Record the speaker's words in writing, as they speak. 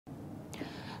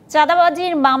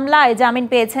চাঁদাবাজির মামলায় জামিন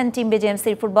পেয়েছেন টিম্বে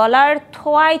জেএমসির ফুটবলার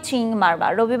থোয়াই চিং মারমা।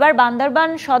 রবিবার বান্দরবান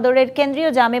সদরের কেন্দ্রীয়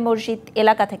জামে মসজিদ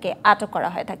এলাকা থেকে আটক করা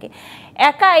হয় তাকে।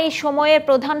 একা এই সময়ের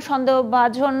প্রধান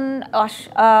সন্দেহভাজন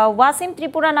ওয়াসিম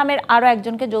ত্রিপুরা নামের আরও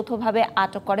একজনকে যৌথভাবে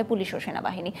আটক করে পুলিশ ও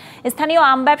সেনাবাহিনী। স্থানীয়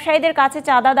আম ব্যবসায়ীদের কাছে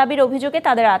চাঁদা দাবির অভিযোগে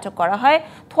তাদের আটক করা হয়।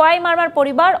 থোয়াই মারমার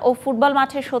পরিবার ও ফুটবল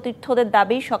মাঠের সতীর্থদের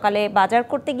দাবি, সকালে বাজার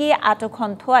করতে গিয়ে আটক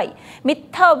হন থোয়াই।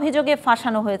 মিথ্যা অভিযোগে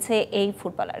ফাঁসানো হয়েছে এই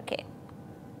ফুটবলারকে।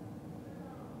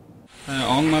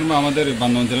 অং মারমা আমাদের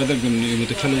বান্দরবান জেলাতে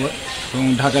নিয়মিত খেলোয়াড় এবং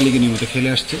ঢাকা লিগে নিয়মিত খেলে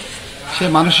আসছে। সে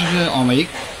মানুষ হিসেবে অমায়িক,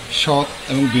 সৎ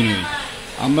এবং বিনয়ী।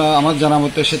 আমার জানা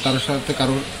মতে সে তার সাথে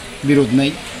কারোর বিরোধ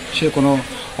নেই, সে কোনো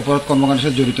অপরাধ কর্মকাণ্ডের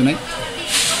সাথে জড়িত নেই।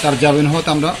 তার জামিন হওয়াতে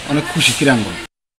আমরা অনেক খুশি ক্রীড়াঙ্গন।